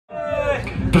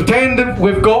pretending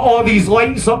we've got all these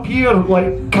lights up here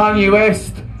like Kanye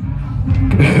West.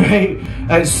 Right,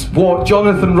 it's what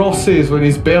Jonathan Ross says when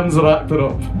his burns are acting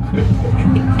up.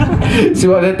 See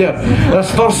what I did there?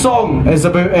 This first song is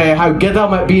about how good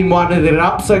I'm at being one of the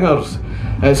rap singers.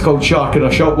 It's called Shark in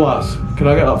a Shot Glass. Can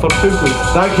I get that first two, please?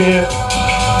 Thank you.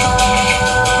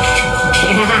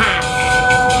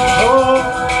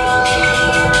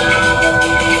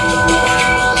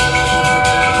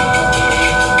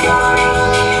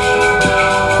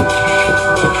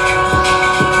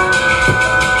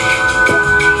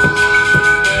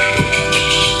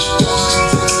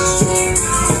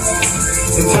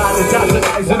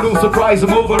 No surprise,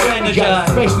 I'm over-energized,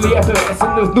 especially after this,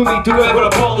 and there's no need to ever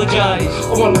apologise.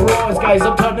 I'm on the rise, guys,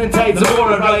 I'm turning tides. I'm more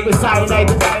right with cyanide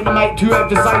and dynamite to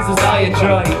emphasise the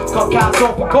diatribe. Cut cats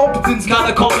off with competence, can't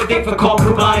accommodate for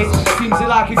compromise. Seems they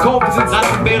lack in confidence, I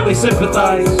can barely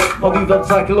sympathise. I'll leave them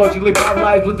psychologically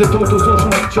paralysed with the total social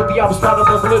reach of the abstract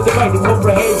of the divine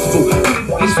incomprehensible.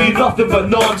 It's been nothing but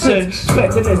nonsense,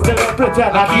 spitting is deliberate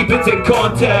and I keep it in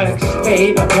context. It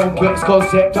ain't a complex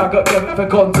concept, I got give it for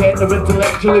content or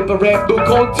intellectually bereft, no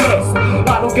contest.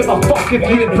 I don't give a fuck if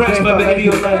you impress my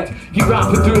video led. Keep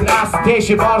rapping through an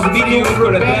acetation bars and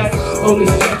mediocre at best. Only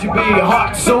said you be your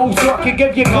heart soul so I can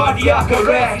give you cardiac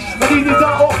arrest. I needed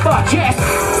that off my chest.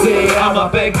 Say I'm a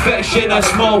big fish in a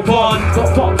small pond,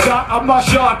 but fuck that, I'm a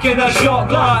shark in a shot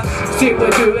glass. Say we're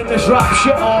doing this rap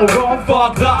shit all wrong.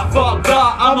 Fuck that,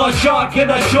 I'm a shark in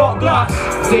a shot glass.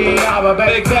 Say I'm a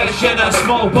big fish in a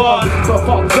small pond, but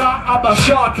fuck that, I'm a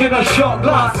shark in a shot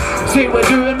glass. Say we're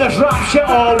doing this rap shit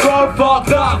all wrong. Fuck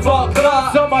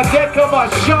that, so my dick, I'm a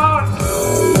shark.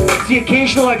 See,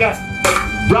 occasionally I get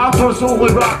rappers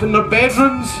only rap in their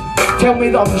bedrooms, tell me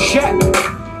that I'm shit.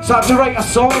 So I had to write a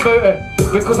song about it,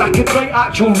 because I can write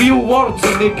actual real words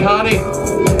and they can't.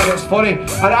 It's funny.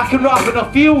 And I can rap in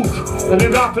a field and they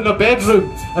rap in a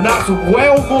bedroom, and that's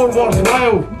well more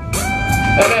worthwhile.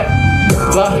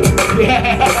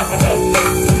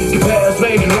 Competitors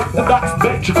may interrupt the back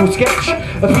symmetrical sketch.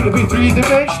 Appear to be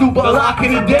three-dimensional but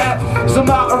lacking in depth. It's a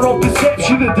matter of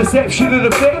perception and deception and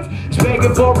effect. It's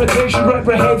begging for rotation,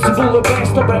 reprehensible at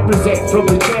best. I represent from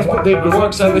the chest but they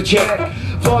works out the check.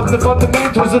 For the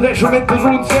fundamentals of detrimental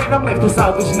ruin set, I'm left to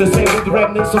salvage and assemble the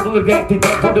remnants of the neglected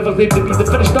death. I'll never live to be the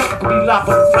finished article, be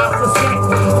laughing and fast the set.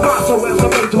 Mass so well, I'm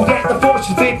mental debt, the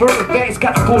fortune's fate for the best.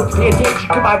 Can't afford to pay attention,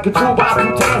 command control by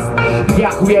protest. The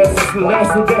acquiescence is the less,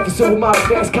 the deficit will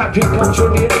manifest. Can't drink culture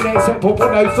on the internet, except pop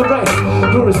one out the rest.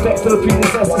 No respect for the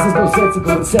predecessors, there's no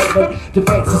sensible sentiment.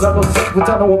 Defences are unsequent,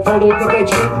 I know what followed the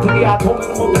regiment. To the ad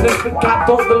hominem of the infant, can't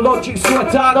fault the logic, so I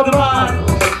attack the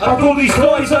man. I throw these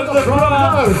toys out the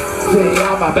ground. Say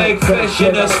I'm a big fish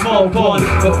in a small pond,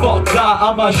 but fuck that,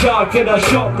 I'm a shark in a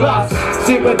shot glass.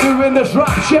 Say we're doing this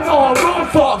rap shit all wrong.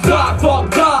 Fuck that,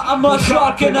 I'm a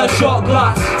shark in a shot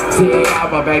glass. Say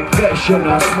I'm a big fish in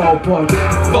a small pond,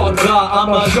 fuck that,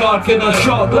 I'm a shark in a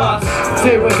shot glass.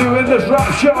 Say we're doing this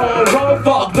rap shit all wrong.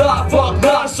 Fuck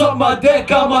that, suck my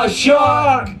dick, I'm a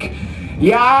shark.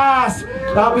 Yes,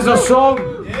 that was a song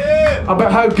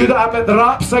about how good I am at the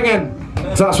rap singing.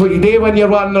 So that's what you do when you're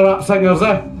one of the rap singers,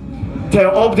 eh?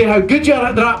 Tell everybody how good you are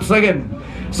at the rap singing.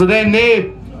 So then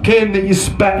they claim that you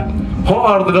spit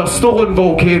hotter than a stolen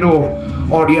volcano,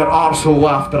 or your arsehole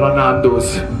after a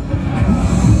Nando's.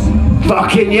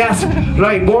 Fucking yes!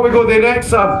 Right, what we go to next,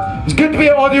 Sam? It's good to be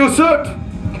at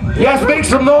Audiosoup. Yes, make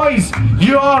some noise.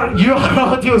 You are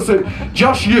Audiosoup.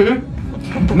 Just you,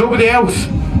 nobody else.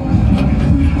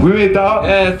 We made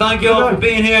that. Thank you all for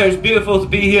being here. It's beautiful to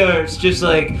be here. It's just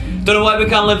like, don't know why we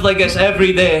can't live like this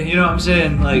every day. You know what I'm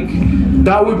saying? Like,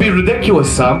 that would be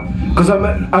ridiculous, Sam. Because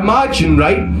imagine,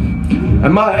 right?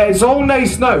 It's all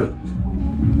nice now,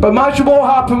 but imagine what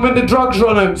happened when the drugs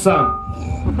run out, Sam.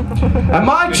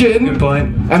 Imagine. Good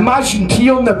point. Imagine tea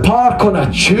on the park on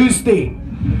a Tuesday.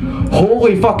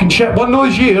 Holy fucking shit! One of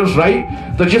those years, right?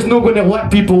 They're just not going to let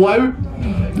people out.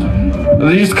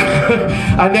 They just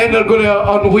and then they're going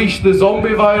to unleash the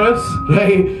zombie virus,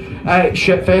 right? At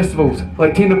shit festivals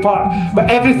like Tea in the Park. But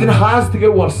everything has to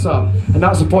get worse, Sam, and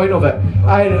that's the point of it.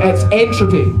 It's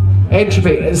entropy.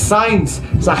 Entropy. It's science.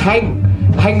 It's a thing.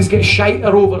 Things get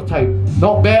shiter over time,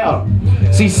 not better.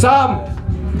 See, Sam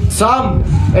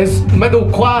is middle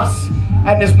class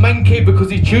and is manky because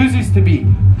he chooses to be.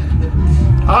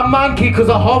 I'm manky because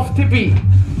I have to be.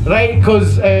 Right,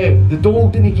 because the dole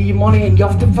didn't give you money and you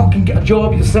have to fucking get a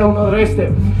job yourself and all the rest of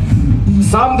it.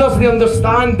 Sam doesn't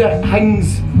understand that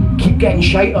things keep getting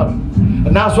shiter.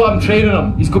 And that's why I'm training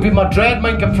him. He's going to be my Dread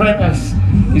Mink apprentice.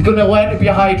 He's going to learn to be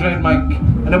a high Dread Mink.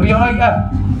 And he'll be alright, yeah.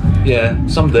 Yeah,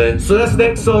 someday. So this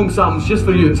next song, Sam, is just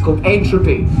for you. It's called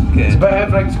Entropy. Okay. It's about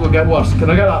everything's going to get worse. Can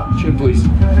I get that tune, please?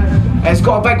 It's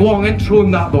got a big long intro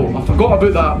in that though. I forgot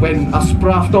about that when I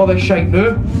spraffed all this shite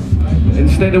now,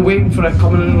 instead of waiting for it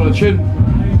coming in on the tune.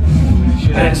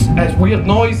 And it's weird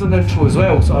noise in the intro as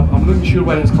well, so I'm not sure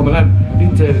when it's coming in. I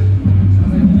need to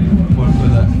Work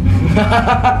with it.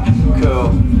 Cool.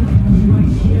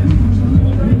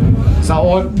 Is that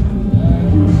on?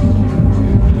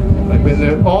 Right, when the,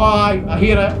 oh aye, I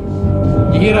hear it.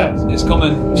 You hear it? It's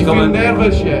coming. It's You coming. feel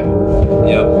nervous yet?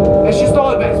 Yep. It's just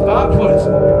all a bit backwards.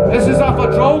 This is off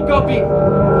a droll guppy.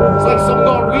 It's like some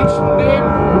Norwegian name.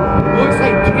 Looks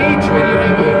like Drage when you're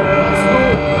in here. That's no.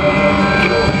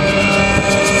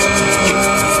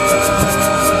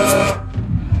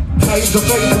 Time to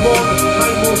fight the morning.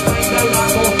 Time will find out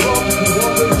I'm all wrong. The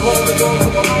woman called the door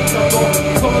of the mind I've got.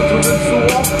 Someone to live so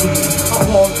often. I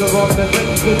wander on the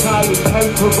things that I was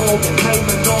out for all the time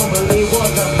and normally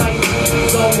was a fight.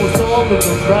 It's almost all of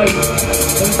them right.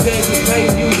 Instead of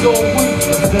time you don't win,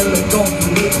 still it got to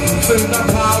live. Soon I'm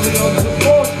carrying on to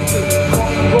fortune.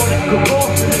 Chronic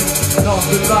proportionate.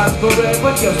 Nothing lasts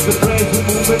forever, just the present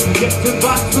moment. Getting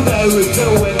back to now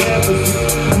until whenever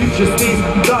you just need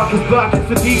the darkest black and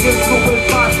fatigue and going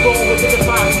fast forward in the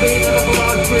fast lane and a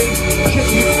large brain. Shit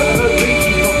you set her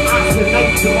reaching from acid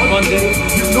night to Monday.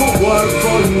 You know word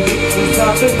for you. It's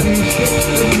happened to shit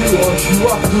and you want you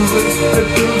up to risk and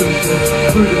do this.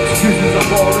 Good excuses are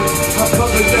boring. I'm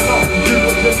coming them up and do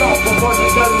what you're not. I'm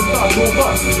running down and start go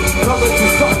bust. Coming to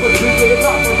stop and do it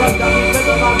up and right down and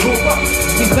never not go bust.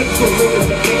 These things are really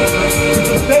the thing. You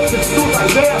respect it so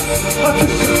diverse. I took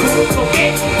the cool so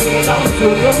big. And I'm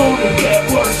still alone and get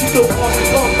worse. You don't want to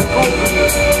talk to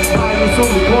confidence. Time is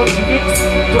only conjugates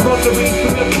to run the race to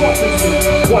your prophecy.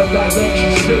 One direction,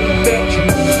 straight infection.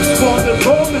 Squander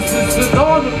promises,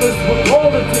 synonymous with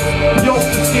politics. We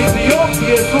often say the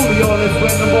obvious, only honest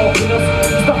when they're mocking us.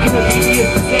 Stuck in a devious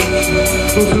deception.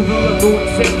 Those who rule are no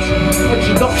exception.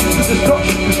 Introduction to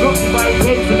destruction, disrupted by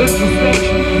heads of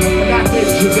introspection. And that's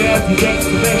introverted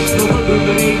exhibition,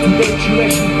 illuminated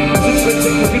intuition. It's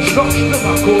intrinsic to construction of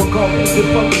our core cognitive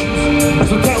functions.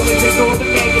 So tell me they know the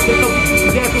negative, nothing to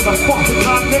death with a fucking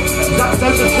magnet. That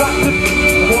sounds attractive.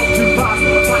 I walk too fast,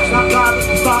 and attach that garbage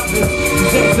to start this.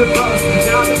 Possess the burst, and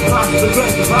now it's past the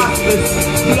aggressive activist.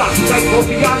 The archetype of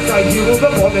the anti-hero, the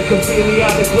one that can feel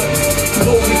inadequate.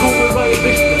 Slowly going right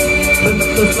ambition.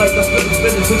 Limitless like a flip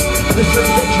spinach. The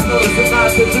jurisdiction of the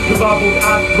narratives and the babbled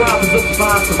and grabbers of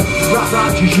sparkle. Rap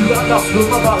ranches, you got nostril,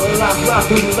 my battle last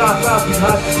through the last we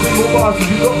had. Three more bars,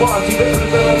 you got party, but the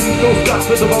ability, no scraps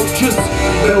for the vultures.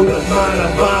 Build a man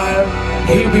on fire,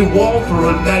 he'll be warm for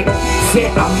a night. Set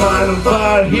a man on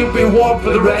fire, he'll be warm for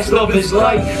the rest of his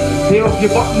life. Tear off your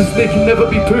buttons, they can never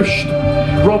be pushed.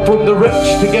 Rob from the rich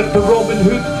to give the Robin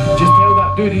Hood. Just tell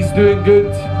that dude he's doing good.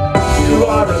 You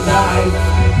are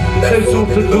alive. Close up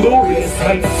the glorious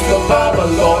heights of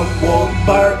Babylon won't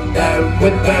burn down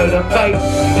without a fight.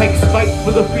 Pigs fight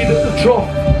for the feet at the trough.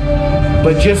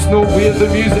 But just know we're the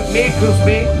music makers,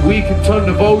 mate. We can turn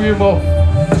the volume off.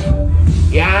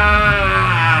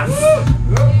 Yes!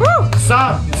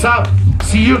 Sam,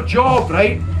 see your job,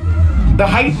 right? The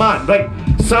hype man, right?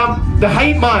 Sam, the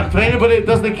hype man, for anybody that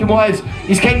doesn't know what is,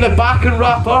 he's kind of the backing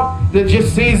rapper that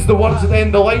just says the words at the end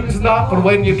of the lines and that for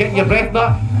when you're getting your breath and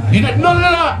that. You did none of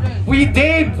that! What you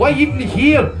did? Why are you even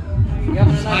here?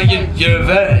 You're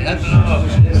very, I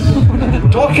don't know.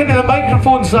 Talking to the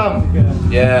microphone, Sam.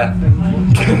 Yeah.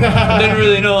 I didn't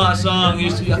really know that song. I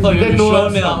thought you were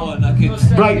showing me that one. I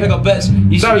could pick up bits.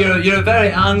 You're a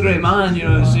very angry man, you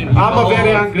know. So I'm a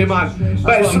very angry man.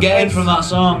 That's what I'm getting from that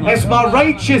song. It's my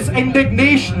righteous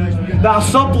indignation that I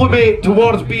sublimate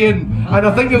towards being, and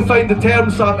I think you'll find the term,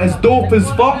 Sam, is dope as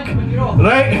fuck.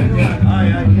 Right?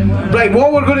 Right,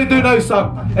 what we're going to do now,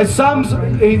 Sam, is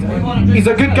he's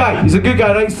a good guy. He's a good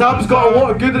guy, right? Sam's got a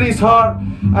lot of good in his heart,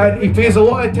 and he pays a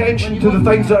lot of attention to the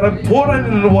things that are important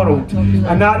in the world,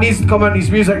 and that needs to come in his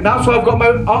music. And that's why I've got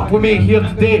him up with me here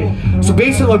today. So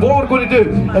basically what we're going to do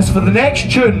is for the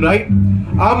next tune, right,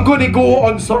 I'm going to go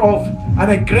on sort of an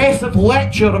aggressive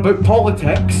lecture about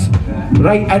politics,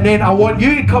 right, and then I want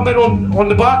you to come in on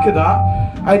the back of that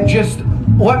and just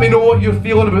let me know what you're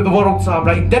feeling about the world, Sam,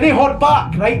 right? Didn't hold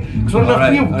back, right? Because we're in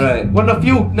a field. We're in a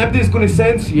field, nobody's going to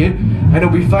censor you, and it'll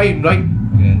be fine, right?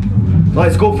 Okay.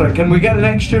 Let's go for it. Can we get the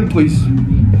next tune, please?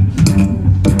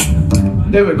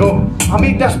 There we go. I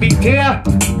made this beat here.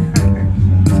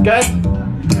 It's good.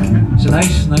 It's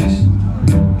nice.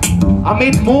 I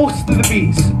made most of the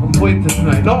beats I'm playing to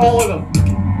tonight, not all of them.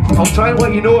 I'll try and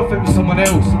let you know if it was someone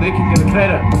else so they can get the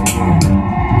credit.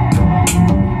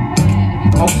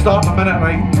 I'll start in a minute,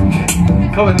 right?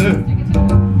 coming now.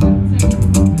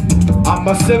 I'm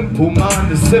a simple man,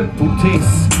 the simple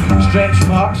taste. Stretch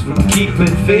marks from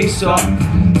keeping face up.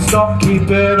 Stop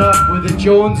keeping up with the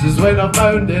Joneses when I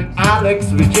found it.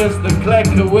 Alex was just a click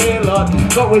away, lad.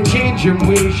 But we're changing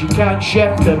ways, you can't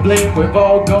shift the blame. We've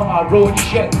all got our own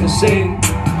shit to say.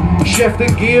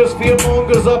 Shifting gears,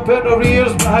 fearmongers up in our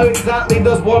ears. But how exactly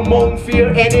does one mong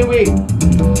fear anyway?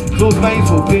 Closed minds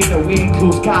will fade away,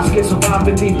 closed caskets of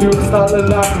apathy through a startling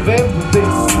lack of empathy.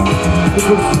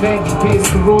 Because cement pace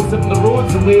corrosive the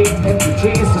roads away, empty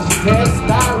trace of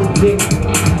personality.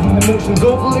 Emotions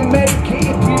overly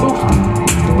medicated,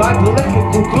 pre-motion by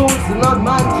political clothes and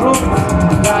unmanned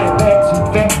drones. Dialects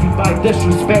infected by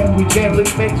disrespect, we generally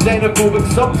expect xenophobic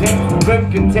subtext from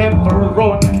grim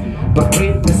contemporary. But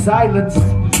break the silence,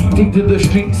 take to the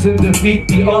streets and defeat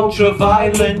the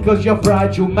ultra-violent. Cause your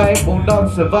fragile mind will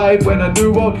not survive when a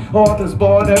new world order's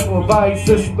born out of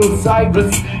ISIS,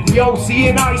 Osiris. The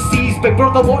all-seeing eye sees Big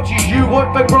Brother watches you,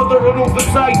 what Big Brother on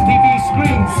oversized TV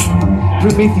screens.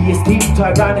 Prometheus team,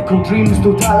 tyrannical dreams,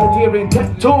 totalitarian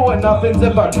tiptoe, and nothing's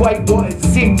ever quite what it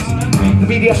seems. The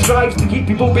media strives to keep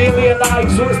people barely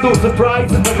alive, so it's no surprise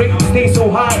that the ratings stay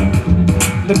so high.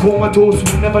 The comatose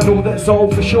will never know that it's all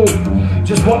for show.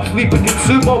 Just watch, sleep and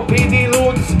consume on payday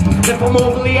loans. If I'm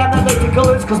overly analytical,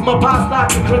 it's cause my past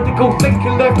lack of critical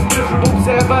thinking left me miserable,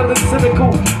 servile and cynical.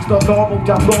 It's not normal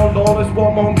to have non-honest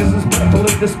warmongers as pitiful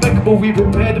and despicable. We put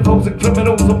pedophiles and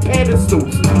criminals on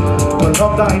pedestals. But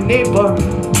love thy neighbour.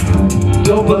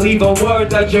 Don't believe a word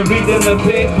that you read in the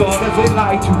paper. Cause they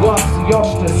lie to us, the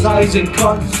ostracizing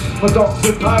cunts. My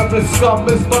doctor pirate scum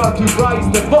is far too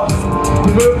rise the bus.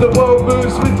 Remove the world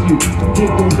moves with you.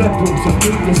 Take the ripples and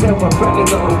make yourself a pretty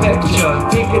little picture.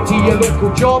 Take it to your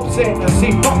local job centre.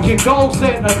 Say fuck your call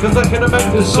centre, cause I can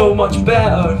imagine so much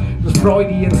better. There's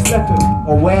Freudian slipping,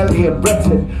 Orwellian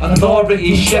Britain.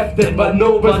 Authority shifted but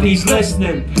nobody's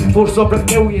listening. Force of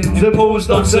millions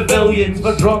imposed on civilians.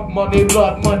 For drug money,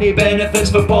 blood money, benefits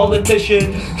for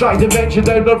politicians. Try to venture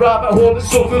down the rabbit hole,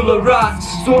 it's so full of rats.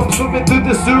 So I'm swimming through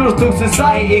the sewers till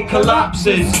society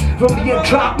collapses. From the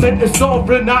entrapment of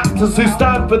sovereign actors who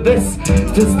stand for this,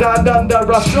 to stand under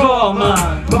a straw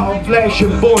man, but on flesh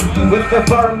and bone, with the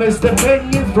firmest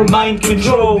opinions from mind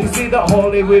control. They say that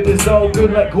Hollywood is all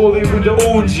good like Hollywood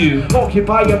owns you.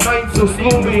 Occupy your mind so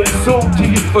slowly it's sold to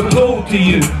you, foretold to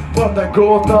you. For the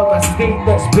growth of a state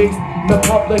that's based in the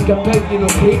public opinion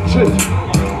of hatred.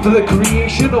 To the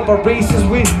creation of a racist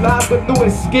wasteland with no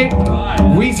escape.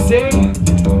 We say,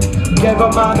 give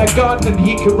a man a gun and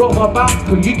he can rob a bank,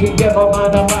 or you can give a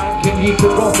man a bank and he can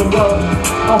rob the world.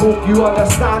 I hope you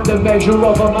understand the measure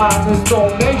of a man is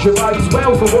not measured by his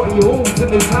wealth or what he holds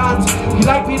in his hands. You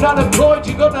like being unemployed,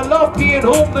 you're gonna love being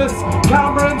homeless.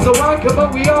 Cameron's a wanker,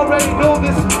 but we already know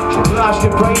this. Should blast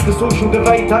your pride, the social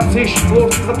divide, taxation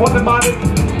forces upon the man.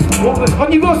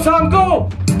 On you go, Sam, go!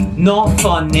 Not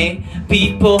funny,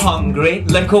 people hungry.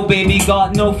 Little baby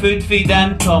got no food, feed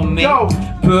them tummy. Yo.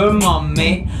 Poor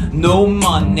mummy, no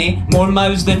money. More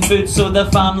mouths than food, so the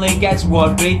family gets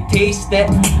worried. Taste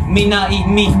it, me not eat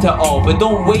meat at all, but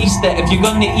don't waste it. If you're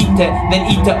gonna eat it, then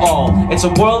eat it all. It's a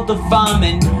world of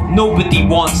famine, nobody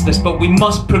wants this, but we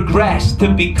must progress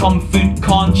to become food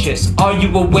conscious. Are you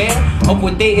aware of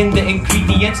what they in the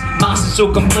ingredients? Masses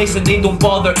so complacent they don't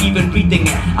bother even reading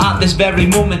it. At this very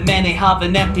moment many have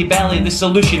an empty belly. The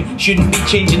solution shouldn't be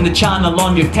changing the channel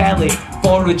on your telly.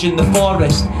 Forage in the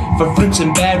forest for fruits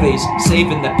and berries,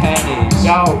 saving the pennies.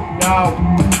 Yo, yo.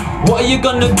 What are you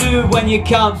gonna do when you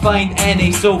can't find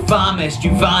any? So famished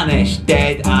you vanish,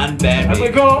 dead and buried. Here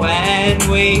we go. When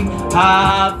we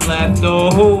have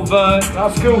leftovers,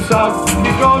 That's cool, Sam.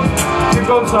 Keep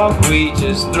going, Sam. we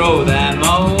just throw them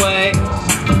away.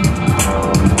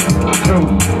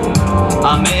 Cool.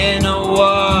 I'm in a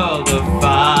world of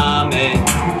famine,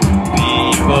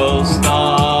 people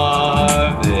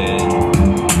starving,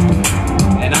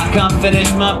 and I can't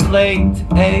finish my plate,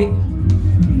 hey.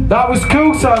 That was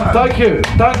cool, Sam. Thank you.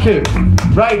 Thank you.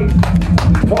 Right.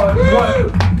 What,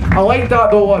 I like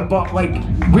that though, but like,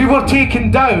 we were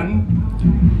taking down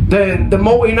the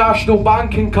multinational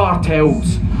banking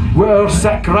cartels with our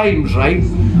sick rhymes, right?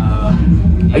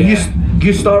 Yeah.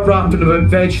 You start rapping about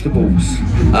vegetables.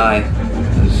 Aye.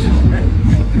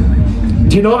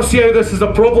 Do you not see how this is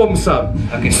a problem, Sam?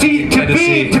 Okay, See,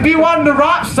 to be one of the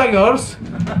rap singers,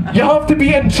 you have to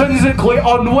be intrinsically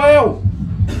unwell.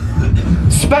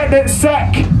 Spitting it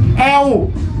sick. Hell.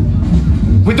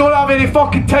 We don't have any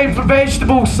fucking time for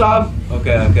vegetables, Sam.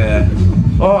 Okay.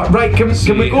 Alright, right, can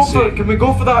we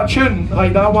go for that tune?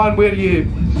 Like that one where you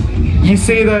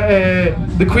say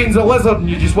that the Queen's a lizard and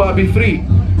you just want to be free?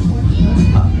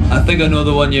 I I think I know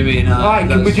the one you mean. Alright,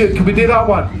 can we do that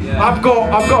one? Yeah. I've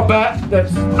got a bit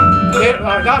that's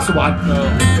that's the one.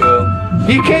 Cool.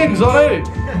 He kings, alright.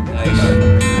 Nice.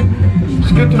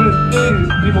 It's good to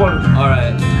be one.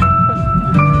 Alright.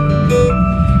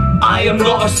 I am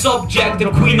not a subject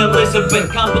of Queen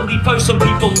Elizabeth. Can't believe how some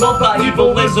people love that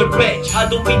evil lizard bitch. I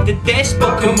don't mean to diss,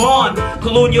 but come on.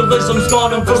 Colonialism's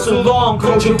gone on for so long.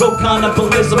 Cultural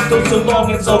cannibalism for so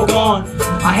long, it's all gone.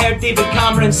 I heard David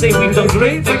Cameron say we've done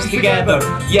great things together.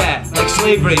 Yeah, like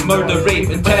slavery, murder, rape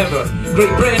and terror.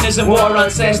 Great Britain isn't what our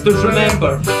ancestors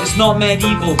remember. It's not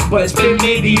medieval, but it's been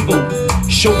made evil.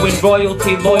 Showing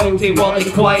royalty, loyalty while they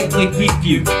quietly beat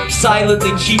you.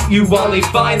 Silently cheat you while they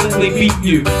violently beat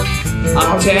you.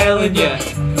 I'm telling you,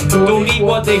 don't eat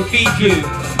what they feed you.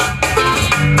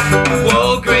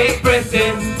 Whoa, Great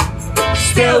Britain,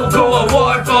 still go a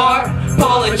war for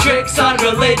politics and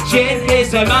religion,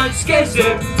 ism and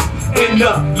schism. In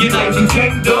the United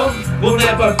Kingdom, we'll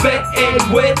never fit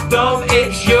in with them.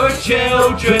 It's your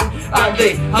children, and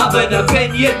they have an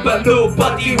opinion, but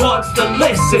nobody wants to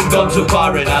listen. Gone so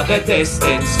far and at the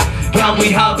distance. Can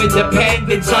we have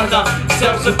independence and a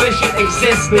self-sufficient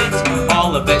existence?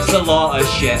 All of it's a lot of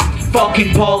shit.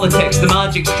 Fucking politics, the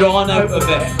magic's drawn out of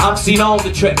it. I've seen all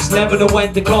the tricks, never know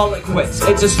when to call it quits.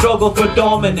 It's a struggle for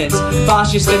dominance,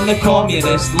 fascist and the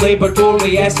communist, Labour,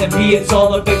 Tory, SNP, it's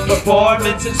all a big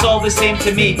performance. It's all the same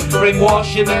to me,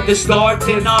 brainwashing and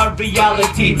distorting our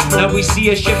reality. Now we see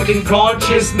a shift in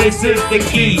consciousness is the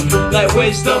key. Let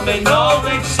wisdom and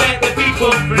knowledge set the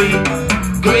people free.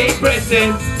 Great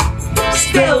Britain,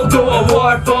 still go a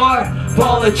war for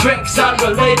politics and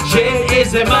religion,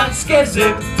 ism and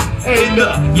schism. In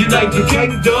the United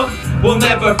Kingdom, we'll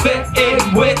never fit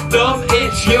in with them.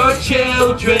 It's your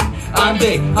children, and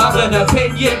they have an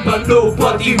opinion, but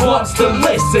nobody wants to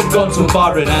listen. Gone so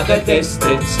far and at the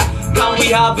distance. Can we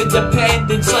have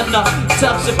independence and a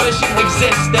self-sufficient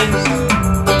existence?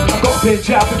 Got a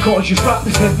bitch out because you strap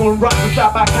this head more right with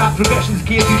that back half progressions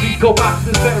kids you go back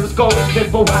to the better scholar than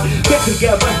full back get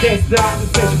together and get that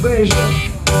situation.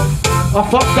 I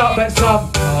fucked up that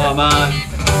son. Oh man.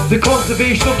 The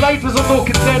conservation of life is of no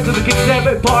concern to the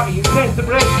Conservative Party. It's best to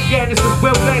rest again, it's as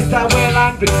well blessed and well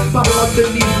angry. Babylon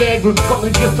didn't need legroom,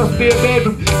 Scotland just a spare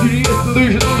bedroom. You need a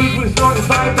solution to lose when it's not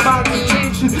inside the man to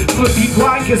change. Flippy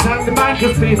wankers, hang the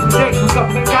bankers, face protections,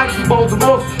 government gangsters, balls and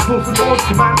balls, pulls and balls,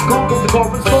 command and conquer the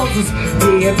corporate sponsors.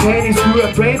 Paying pennies to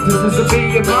apprentices,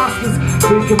 obeying masters,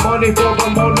 making money for a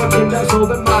monarchy, that's all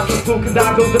that matters. Token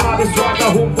daggles, the maddest drag,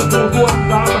 I hope the full go and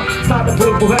drama. Start the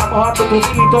purple, help my heart, but don't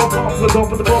need top off the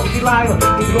top of the property line.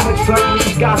 Economic struggle,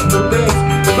 with gas and the best.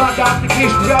 Back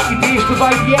application, reputation,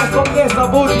 provide yes, on this, I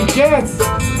voted yes.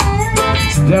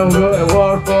 Still got to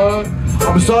work for it.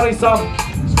 I'm sorry, son.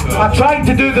 I tried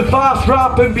to do the fast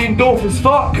rap and being dope as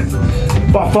fuck,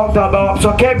 but I fucked that up,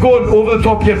 so I kept going over the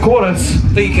top of your chorus. I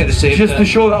think you could have saved just it. to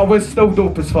show that I was still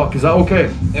dope as fuck. Is that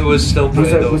okay? It was still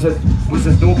pretty dope. Was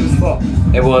it dope as fuck?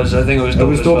 It was, I think it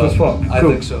was dope, as fuck. I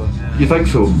Cool. think so. You think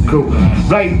so? Cool.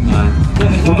 Right.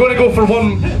 We're going to go for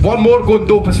one more going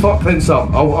dope as fuck then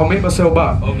some. I'll make myself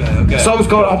back. Okay. Someone's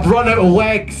got, I've run out of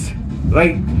legs.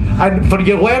 Right. And for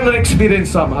your learning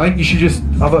experience, Sam, I think you should just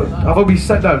have a wee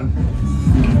sit down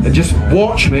and just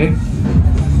watch me.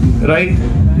 Right?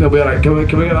 They'll be alright. Can we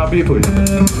get that beat, please?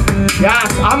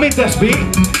 Yes, I made this beat.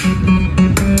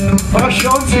 Oh,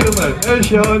 Sean's here now. Hey,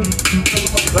 Sean.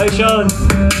 Right, Sean.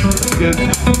 Good.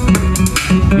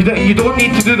 You don't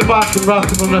need to do the backing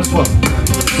rapping on this one.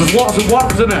 There's lots of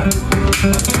words in it.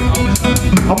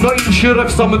 I'm not even sure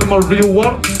if some of them are real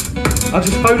words. I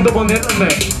just found them on the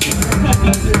internet.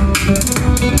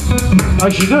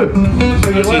 As you do.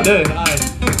 As you do, aye.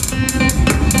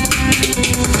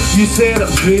 You said I'm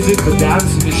crazy for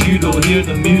dancing Cause you don't hear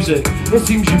the music. It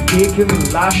seems you've taken the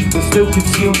lashing but still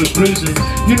conceal the bruises.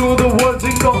 You know the words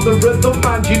ain't got the rhythm,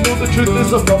 and you know the truth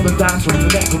is I'm not the dancer from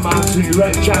the necromancer. You're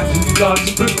out chances, you guys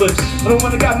are fruitless. I don't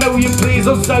wanna get a million plays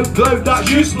on SoundCloud,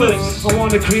 that's useless. I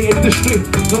wanna create industry,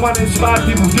 I wanna inspire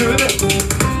people doing it.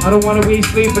 I don't wanna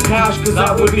waste slave for cash, cause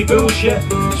that would be bullshit.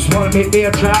 Just wanna make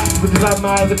their tracks because I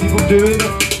admire the people doing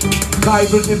it.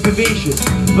 Vibrant and vivacious,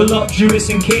 voluptuous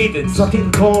and cadence. I take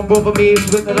the combo of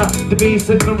amazement and the bass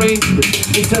and arrangement.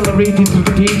 Accelerating through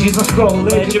the pages, I scroll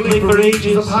legibly for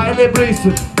ages. I'm highly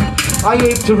abrasive, I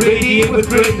aim to radiate with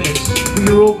greatness. When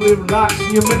you're overly relaxed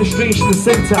in your administration of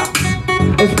syntax,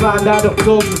 it's bland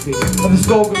adaptography and the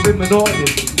discography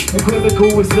monotonous.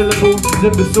 Equivocal with syllables,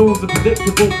 imbeciles,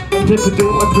 unpredictable,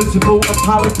 antipodal, unprincipled,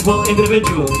 unpalatable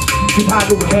individuals. Who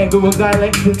handle Hegel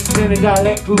dialectics and a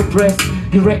dialectal press.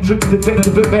 Geometrix,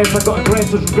 defective at best. I got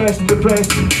aggressors, regressing,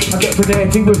 depressed. I get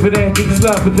frenetic with phonetics,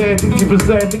 not pathetic,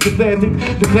 pathetic, pathetic.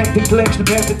 The eclectic collection of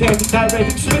empathetic,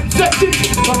 diuretic, septic.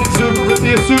 Fucking super with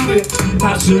the Assyrian.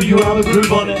 That's who you are, the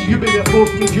groove on it. You may be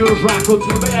forced to endure records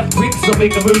with earthquakes, so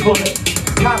make a move on it.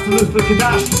 Catastrophic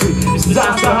catastrophe, it's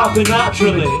disaster happen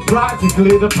naturally.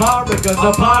 Practically the paragon,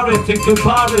 the parrot in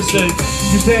comparison.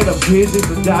 You said I'm crazy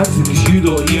for dancing cause you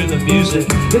don't hear the music.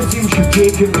 It seems you've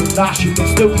taken the lashing but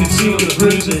still conceal the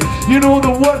bruising. You know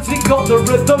the words, ain't got the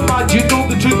rhythm, and you know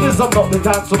the truth is I'm not the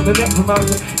dancer, the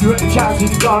necromancer. You're at the chance and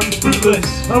your garden's fruitless.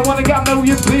 I don't wanna get a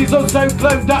million plays on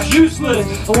SoundCloud, that's useless.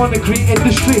 I wanna create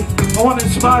industry, I wanna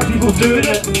inspire people doing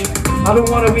it. I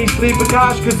don't wanna waste labour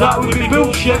cash cause that would be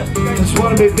bullshit. I just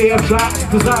wanna make fair tracks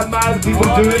cause I admire the people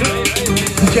doing it.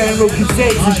 The general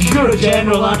consensus, you're a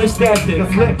general anaesthetic. I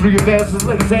slip through your verses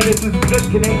like sentences,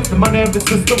 disconnect to my nervous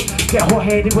system. Get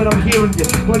hot-headed when I'm hearing you.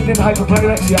 Like in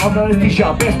hyperpyrexia, I'm not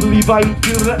anesthesia. I best believe I ain't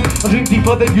feeling it. I drink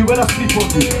deeper than you when I sleep on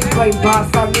you. Flying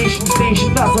past that nation station,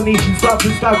 that's a nation starts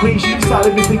in stagnation. You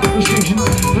started missing frustration,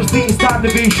 pristine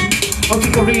stagnation. I'll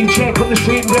take a rain check on the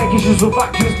train wreckages with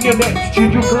vacuums near next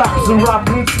studio collapse and rap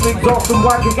roots and exhaust and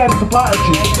whack against the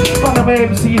platitude. Fun of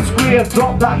MC and square,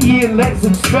 drop that E and let's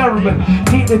experiment.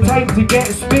 Take the time to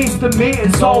get spaced and mate,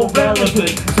 it's all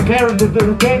relevant. It's imperative that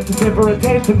repetitive or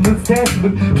attentive with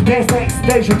testament. Protest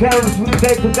existential terrorism with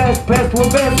death to death, pest to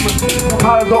investment.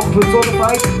 Paradox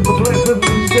personified, the political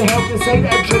to help decide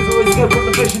entrance or escape from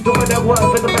the vision to win out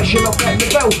whatever the mission of getting the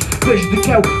bill. Vision to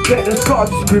kill, get the squad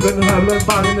screaming and howling,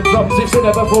 banging the drums. They've said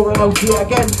it before and I'll see it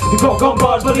again. They got gun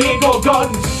bars but they ain't got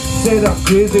guns. Said I'm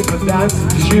crazy for dancing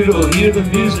cause you don't hear the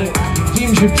music.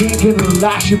 Seems you've taken a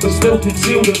lashing but still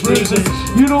conceal the bruises.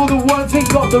 You know the words ain't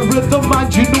got the rhythm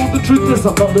and you know the truth is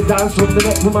I'm not the dancer of the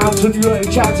necromancer. You're out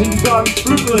of chance and you got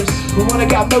fruitless. I wanna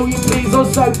get a million plays on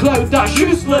SoundCloud, that's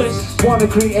useless. Wanna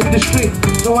create industry,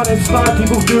 don't wanna inspire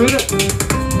people doing it.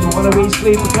 Don't wanna waste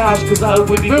labour cash cause that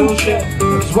would be bullshit.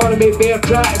 Just wanna make fair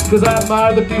tracks cause I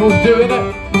admire the people doing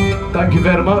it. Thank you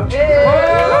very much.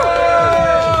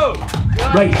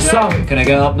 Right, Sam. Can I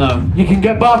get up now? You can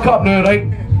get back up now, right?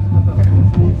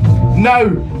 Now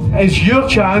is your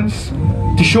chance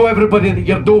to show everybody that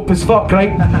you're dope as fuck,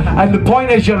 right? And the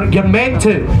point is you're meant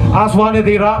to, as one of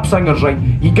the rap singers, right?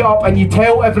 You get up and you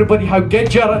tell everybody how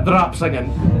good you're at the rap singing.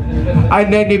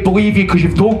 And then they believe you because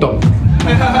you've told them.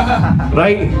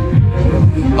 Right?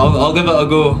 I'll give it a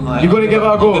go. You're going to give it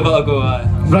a go? I'll give it a go,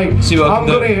 right, see what I'm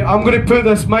going to put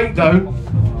this mic down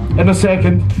in a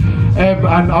second, and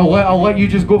I'll let you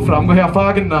just go for it. I'm going to have a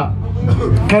fag in that.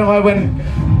 Kind of like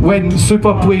when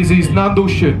Super plays his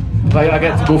Nando's shoot, right? I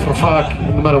get to go for a fag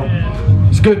in the middle.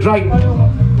 It's good, right?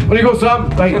 Where you go, Sam?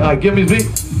 Right, give me his beat.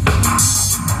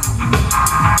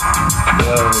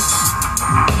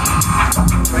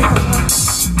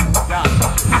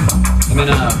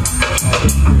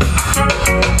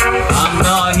 I'm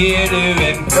not here to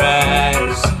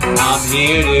impress, I'm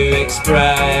here to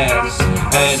express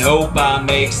and hope I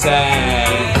make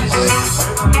sense.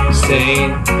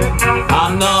 Say,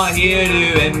 I'm not here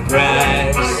to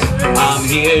impress, I'm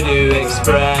here to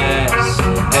express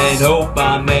and hope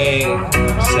I make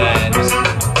sense.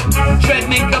 Dread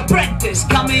Mink apprentice,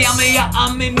 Kamihamiha,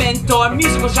 I'm my mentor.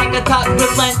 Musical shank attack,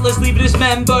 relentless, leave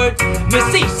dismembered.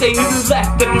 Say who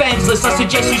left defenseless, I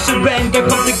suggest you surrender.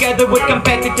 Come together with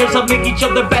competitors, I'll make each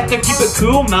other better. Keep it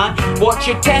cool, man, watch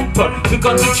your temper. The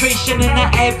concentration in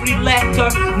every letter.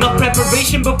 Not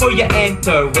preparation before you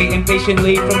enter. Waiting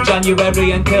patiently from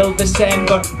January until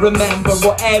December. Remember,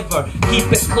 whatever,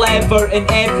 keep it clever in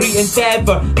every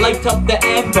endeavor. Light up the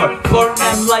ember, burn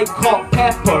them like hot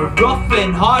pepper. Rough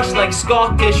and harsh like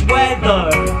Scottish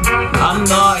weather. I'm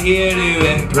not here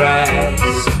to impress,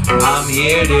 I'm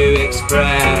here to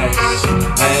express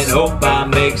and hope I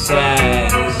make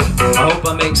sense. I hope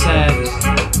I make sense.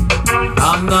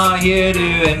 I'm not here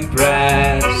to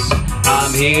impress,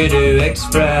 I'm here to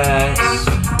express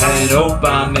and hope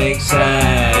I make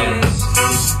sense.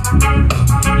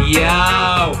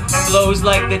 Yo, flows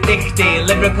like the dictate,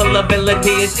 lyrical ability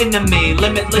is enemy,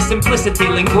 limitless simplicity,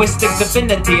 linguistic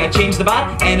divinity. I change the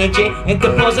bad energy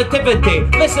into positivity.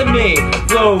 Listen me,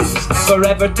 flows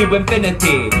forever to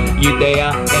infinity.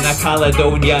 Judea in a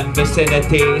Caledonian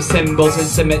vicinity, symbols and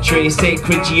symmetry,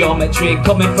 sacred geometry,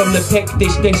 coming from the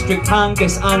Pictish district,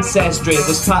 Angus ancestry.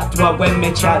 This patois when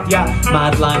me chat, yeah,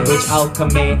 mad language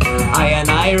alchemy.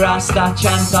 I Rasta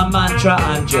chant a mantra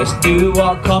and just do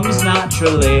what comes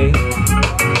naturally.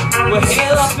 We'll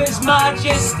hail up His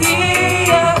Majesty,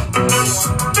 yeah.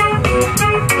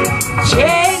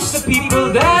 Change the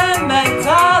people, their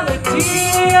mentality,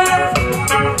 yeah.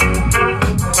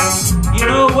 You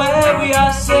know where we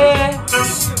are, say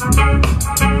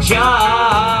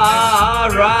Jah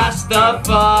Rastafari.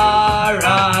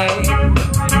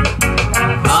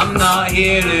 I'm not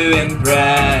here to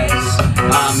impress,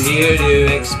 I'm here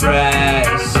to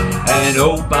express, and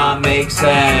hope I make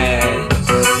sense.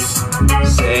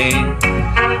 Say,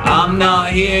 I'm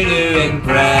not here to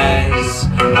impress,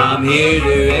 I'm here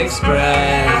to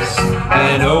express,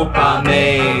 and hope I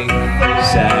make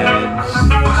sense.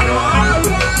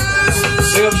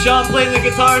 Big up Sean playing the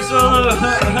guitar solo.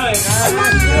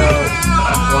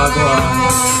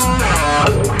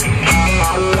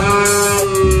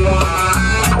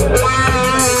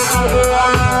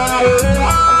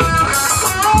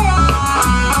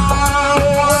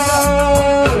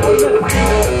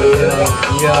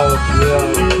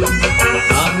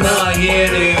 I'm not here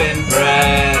to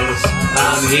impress,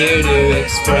 I'm here to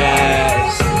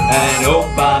express, and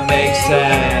hope I make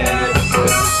sense.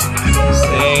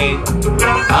 Say,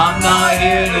 I'm not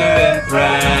here to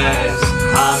impress,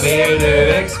 I'm here to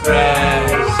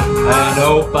express, and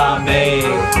hope I make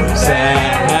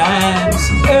sense.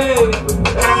 Hey.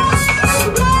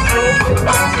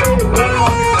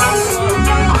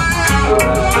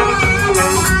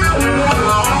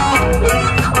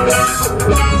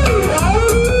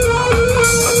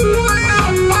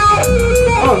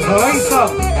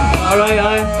 Alright,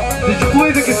 aye. Did you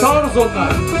play the guitars on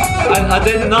that? I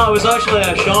didn't know, it was actually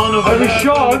a Sean over there. It was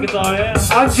Sean guitar,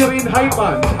 yeah. and your own hype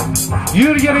man.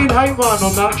 You're your own hype man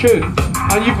on that tune.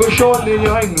 And you've got Sean in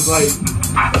your hands, like.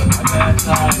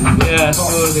 Yeah,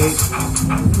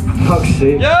 fuck's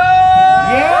sake. Yay!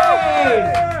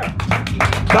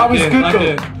 That was good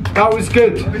though. That was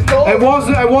good. It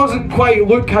wasn't quite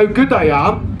look how good I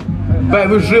am. But it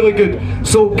was really good.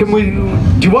 So do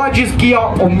you want to just gear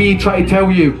up on me trying to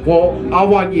tell you what I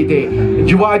want you to do? Do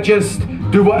you want to just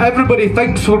do what everybody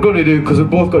thinks we're going to do because we've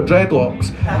both got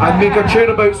dreadlocks and make a tune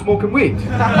about smoking weed?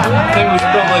 I think we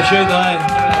probably should, aye.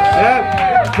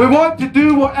 Yeah. We want to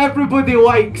do what everybody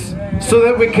likes so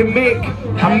that we can make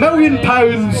 £1 million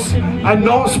and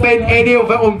not spend any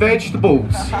of it on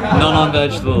vegetables. Not on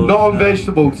vegetables. Not on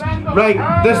vegetables. Right,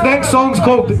 this next song's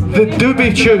called The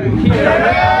Doobie Tune.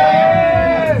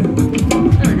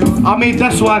 I made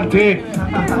this one too.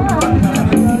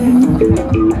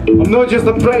 I'm not just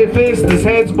a pretty face, this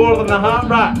head's more than a hat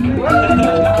rack.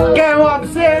 Get what I'm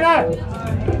saying, eh?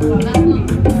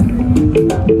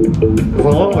 It's a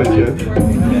lovely tune.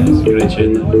 Yeah, it's a great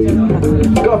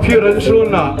tune. Got a pure intro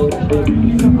on that.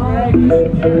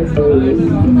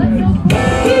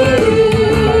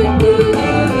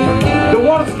 The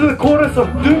words to the chorus of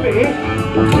Doobie,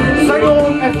 sing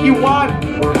along if you want.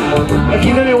 If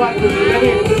you didn't want to,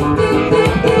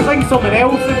 sing something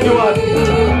else if you want.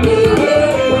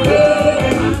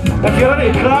 If you're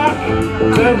into crack,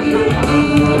 then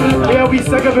yeah, we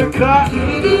sing about crack.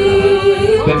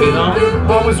 Maybe not.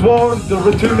 I was warned there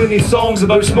were too many songs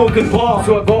about smoking pot,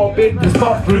 so I got a bit to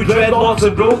stop through dreadlocks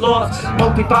and roadblocks.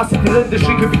 Multifaceted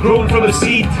industry could be grown from a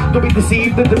seed. Don't be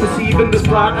deceived into receiving this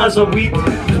plant as a weed.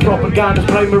 This propaganda's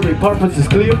primary purpose is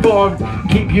clear form.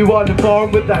 Keep you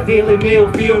uninformed with that Daily Mail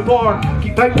fear porn.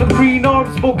 Keep out with free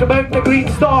norms, smoke about the green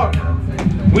star.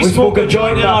 We smoke a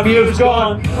joint and our beer's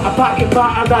gone. A packet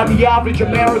fatter than the average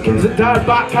Americans and down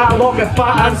back catalogue of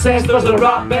fat ancestors that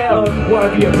rap better.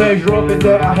 Whatever you measure up in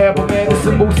there, a herbal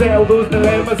medicine will settle those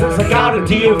dilemmas. It's a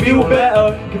guarantee you'll feel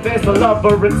better. Confess a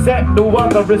lover, accept no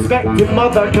other, respected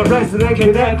mother, caressing and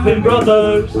connecting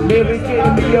brothers. Mary Jane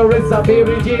and me, or is that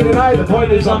Mary Jane and I? The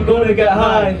point is I'm gonna get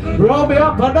high. Roll me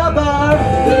up another.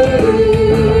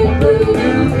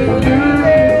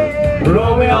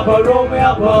 Roll me up, roll me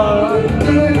up, roll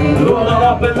it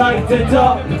up and light it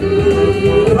up.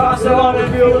 Pass it on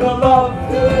and feel the love.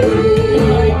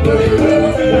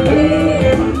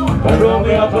 Roll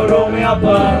me up, roll me up,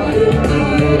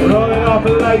 roll it up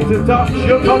and light it up.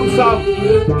 Here comes some.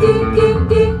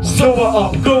 Sew it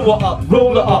up, grow it up,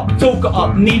 roll it up, toke it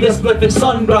up. Need a split at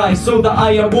sunrise so that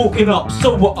I am woken up.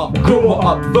 Sew it up, grow it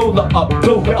up, roll it up,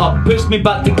 toke it up. Push me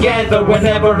back together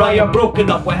whenever I am broken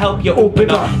up. Will help you open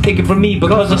up. Take it from me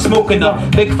because I'm smoking up.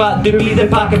 Big fat doobie, the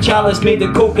pack of chalice made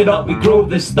of coconut. We grow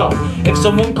this stuff. If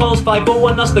someone calls 5-0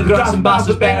 on us, the grasping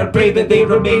bastards better pray that they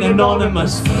remain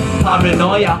anonymous.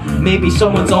 Paranoia, maybe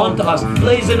someone's onto us.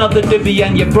 Blazing up the doobie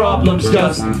and your problems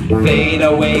just fade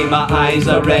away. My eyes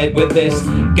are red with this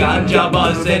ganja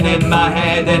buzzing in my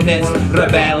head, and it's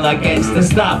rebel against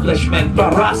establishment. For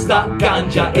Rasta,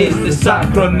 ganja is the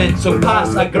sacrament. So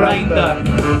pass a grinder,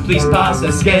 please pass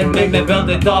a skid. Make me build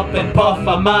it up and puff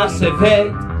a massive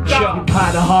hit. You've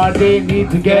had a hard day, need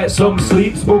to get some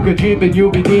sleep. Smoke a dream and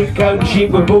you'll be deep, counting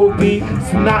sheep with both feet.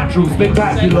 It's natural,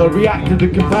 spectacular, react to the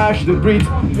compassion that breeds.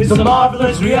 It's a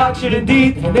marvellous reaction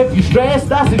indeed. And if you're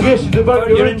stressed, I suggest you divert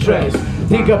your interest.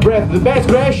 Take a breath, the best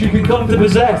rest you can come to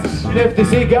possess. And if they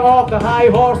say get off the high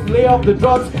horse, lay off the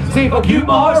drugs, say fuck you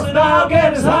my horse and I'll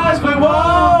get as high as we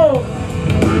want.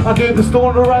 I do the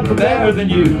stoner anthem better than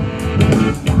you.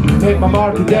 Make my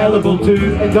mark indelible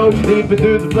too. Indulge deep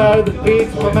into the flower that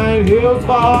feeds my mind, heals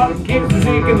my heart and keeps me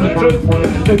seeking the truth.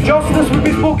 Now justice would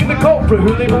be spoken the culprit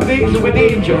who label nature with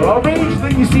danger. Or rage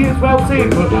that you see is well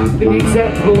safe, but the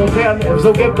acceptable alternatives,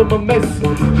 I'll give them a miss.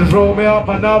 Just roll me up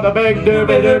another big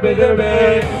doobie doobie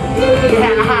doobie.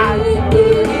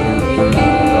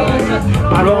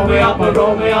 I roll me up,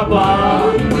 roll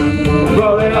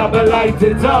it up and light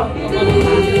it up.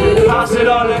 Pass it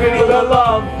on and feel the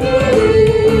love.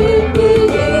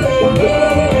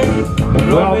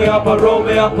 Roll me up, roll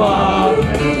it up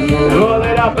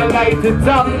and light it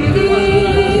up.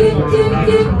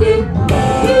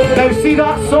 Now see,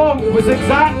 that song was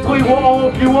exactly what all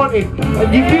of you wanted.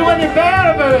 And you feel any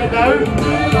better about it now?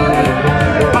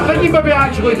 I think you maybe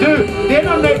actually do. The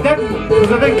internet didn't,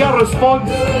 because I didn't get a response.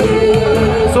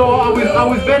 So I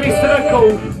was very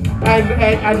cynical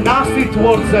and nasty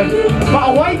towards it. But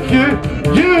I like you.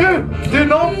 You do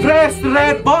not press the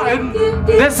red button.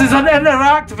 This is an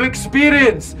interactive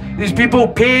experience. These people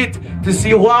paid to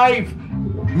see live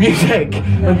music.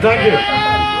 And thank you.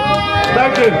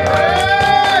 Thank you.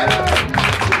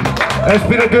 It's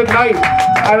been a good night.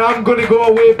 And I'm going to go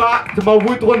away back to my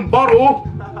woodland burrow.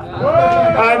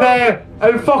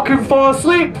 And fucking fall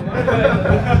asleep.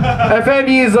 If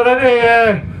any of you are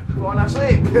into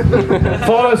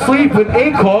fall asleep with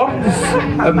acorns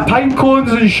and pine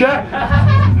cones and shit,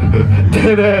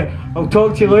 then I'll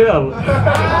talk to you later.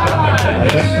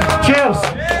 Cheers.